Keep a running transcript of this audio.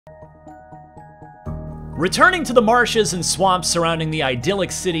Returning to the marshes and swamps surrounding the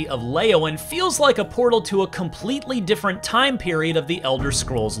idyllic city of Leyawiin feels like a portal to a completely different time period of the Elder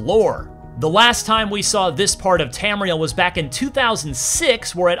Scrolls lore. The last time we saw this part of Tamriel was back in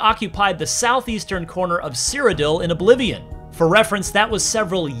 2006, where it occupied the southeastern corner of Cyrodiil in Oblivion. For reference, that was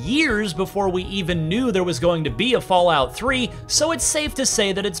several years before we even knew there was going to be a Fallout 3, so it's safe to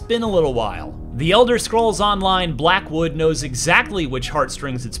say that it's been a little while. The Elder Scrolls Online Blackwood knows exactly which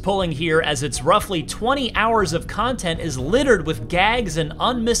heartstrings it's pulling here, as its roughly 20 hours of content is littered with gags and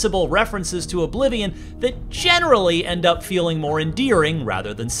unmissable references to Oblivion that generally end up feeling more endearing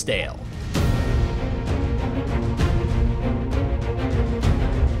rather than stale.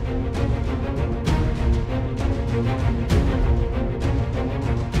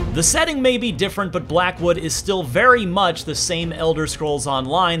 The setting may be different, but Blackwood is still very much the same Elder Scrolls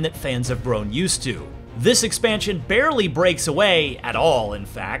Online that fans have grown used to. This expansion barely breaks away, at all in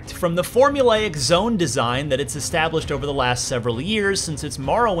fact, from the formulaic zone design that it's established over the last several years since its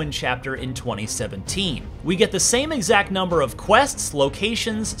Morrowind chapter in 2017. We get the same exact number of quests,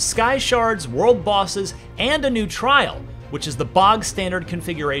 locations, sky shards, world bosses, and a new trial, which is the bog standard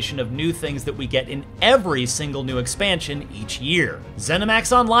configuration of new things that we get in every single new expansion each year.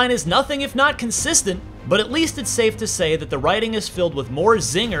 ZeniMax Online is nothing if not consistent, but at least it's safe to say that the writing is filled with more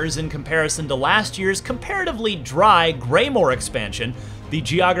zingers in comparison to last year's comparatively dry Greymoor expansion. The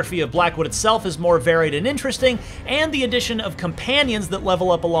geography of Blackwood itself is more varied and interesting, and the addition of companions that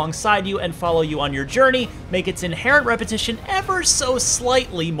level up alongside you and follow you on your journey make its inherent repetition ever so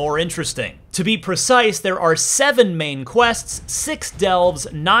slightly more interesting. To be precise, there are 7 main quests, 6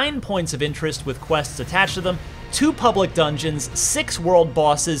 delves, 9 points of interest with quests attached to them, 2 public dungeons, 6 world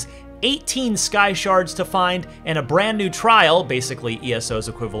bosses, 18 sky shards to find, and a brand new trial, basically ESO's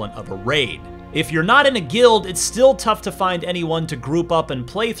equivalent of a raid. If you're not in a guild, it's still tough to find anyone to group up and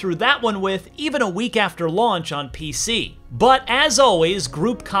play through that one with, even a week after launch on PC. But as always,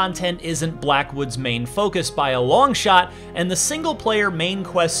 group content isn't Blackwood's main focus by a long shot, and the single-player main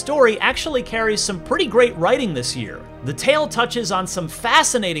quest story actually carries some pretty great writing this year. The tale touches on some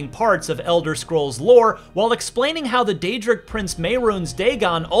fascinating parts of Elder Scrolls lore, while explaining how the Daedric Prince Mehrunes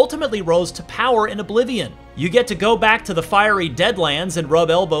Dagon ultimately rose to power in Oblivion. You get to go back to the fiery Deadlands and rub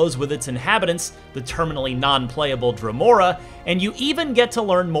elbows with its inhabitants, the terminally non-playable Dremora, and you even get to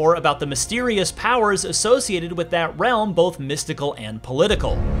learn more about the mysterious powers associated with that realm, both mystical and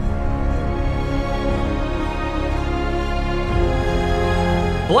political.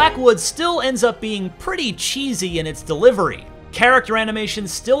 Blackwood still ends up being pretty cheesy in its delivery. Character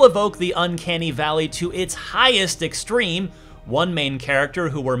animations still evoke the uncanny valley to its highest extreme. One main character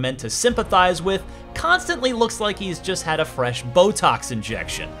who we're meant to sympathize with constantly looks like he's just had a fresh Botox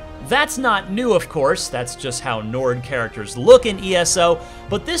injection. That's not new, of course, that's just how Nord characters look in ESO,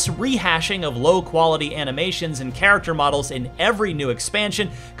 but this rehashing of low-quality animations and character models in every new expansion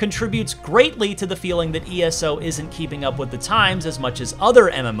contributes greatly to the feeling that ESO isn't keeping up with the times as much as other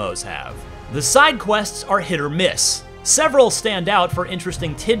MMOs have. The side quests are hit or miss. Several stand out for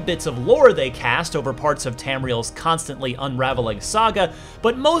interesting tidbits of lore they cast over parts of Tamriel's constantly unraveling saga,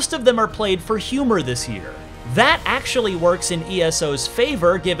 but most of them are played for humor this year. That actually works in ESO's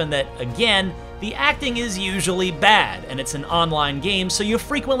favor, given that, again, the acting is usually bad, and it's an online game, so you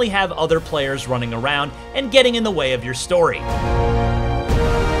frequently have other players running around and getting in the way of your story.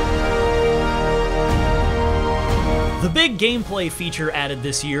 The big gameplay feature added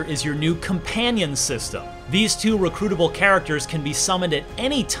this year is your new companion system. These 2 recruitable characters can be summoned at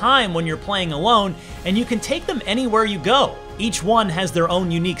any time when you're playing alone, and you can take them anywhere you go. Each one has their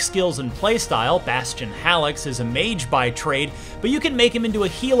own unique skills and playstyle. Bastion Hallex is a mage by trade, but you can make him into a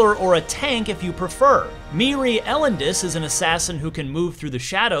healer or a tank if you prefer. Miri Elendis is an assassin who can move through the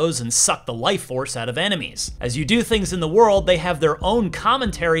shadows and suck the life force out of enemies. As you do things in the world, they have their own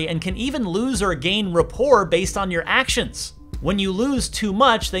commentary and can even lose or gain rapport based on your actions. When you lose too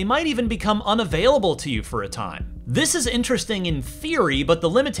much, they might even become unavailable to you for a time. This is interesting in theory, but the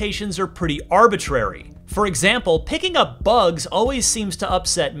limitations are pretty arbitrary. For example, picking up bugs always seems to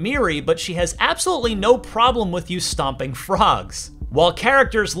upset Miri, but she has absolutely no problem with you stomping frogs. While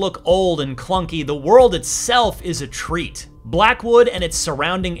characters look old and clunky, the world itself is a treat. Blackwood and its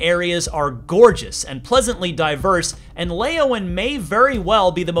surrounding areas are gorgeous and pleasantly diverse, and Leyawiin may very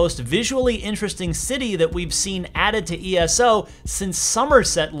well be the most visually interesting city that we've seen added to ESO since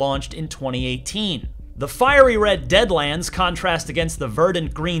Somerset launched in 2018. The fiery red Deadlands contrast against the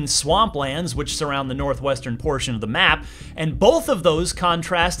verdant green swamplands which surround the northwestern portion of the map, and both of those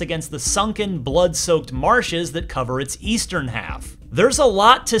contrast against the sunken, blood-soaked marshes that cover its eastern half. There's a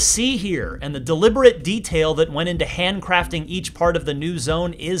lot to see here, and the deliberate detail that went into handcrafting each part of the new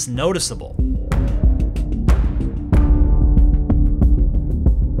zone is noticeable.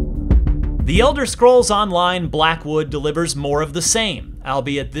 The Elder Scrolls Online Blackwood delivers more of the same,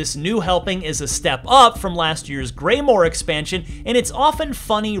 albeit this new helping is a step up from last year's Greymoor expansion in its often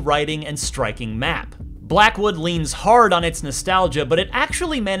funny writing and striking map. Blackwood leans hard on its nostalgia, but it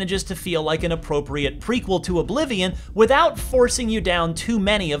actually manages to feel like an appropriate prequel to Oblivion without forcing you down too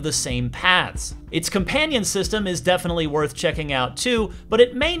many of the same paths. Its companion system is definitely worth checking out too, but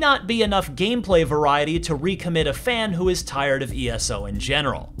it may not be enough gameplay variety to recommit a fan who is tired of ESO in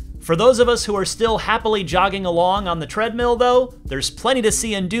general. For those of us who are still happily jogging along on the treadmill though, there's plenty to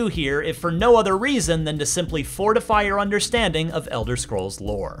see and do here, if for no other reason than to simply fortify your understanding of Elder Scrolls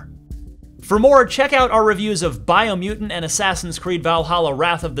lore. For more, check out our reviews of Biomutant and Assassin's Creed Valhalla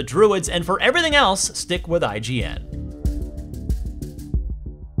Wrath of the Druids, and for everything else, stick with IGN.